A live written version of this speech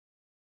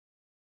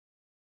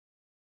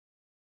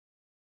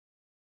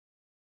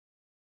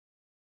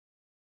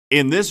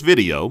In this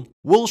video,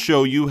 we'll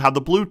show you how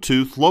the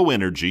Bluetooth Low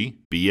Energy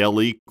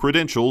BLE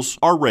credentials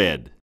are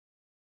read.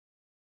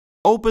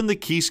 Open the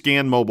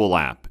Keyscan Mobile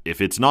app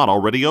if it's not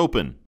already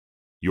open.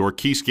 Your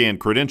Keyscan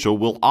credential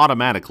will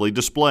automatically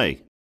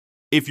display.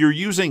 If you're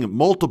using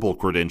multiple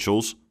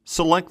credentials,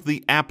 select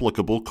the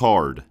applicable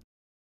card.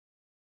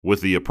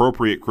 With the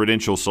appropriate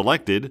credential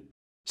selected,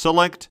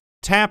 select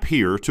Tap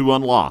here to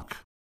unlock.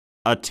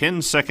 A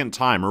 10-second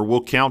timer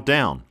will count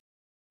down.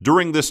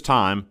 During this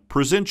time,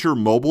 present your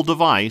mobile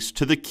device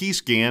to the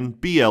Keyscan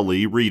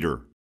BLE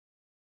reader.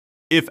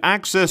 If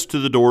access to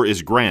the door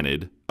is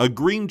granted, a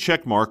green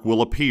checkmark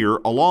will appear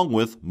along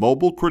with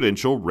Mobile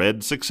Credential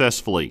read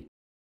successfully.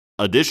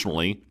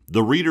 Additionally,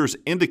 the reader's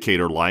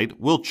indicator light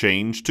will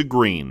change to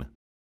green.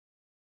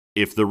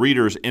 If the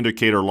reader's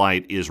indicator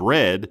light is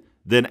red,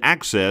 then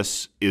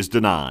access is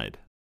denied.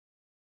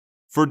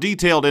 For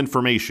detailed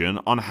information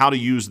on how to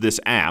use this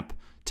app,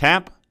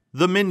 tap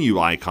the menu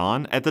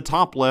icon at the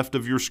top left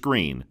of your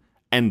screen,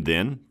 and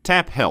then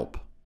tap Help.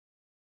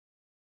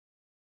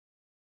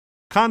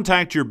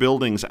 Contact your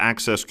building's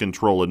access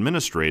control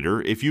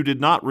administrator if you did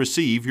not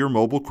receive your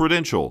mobile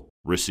credential,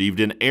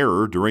 received an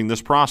error during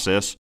this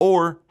process,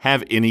 or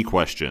have any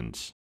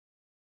questions.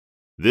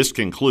 This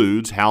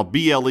concludes how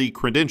BLE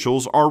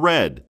credentials are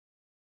read.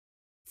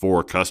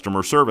 For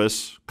customer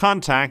service,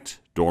 contact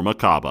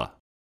dormakaba.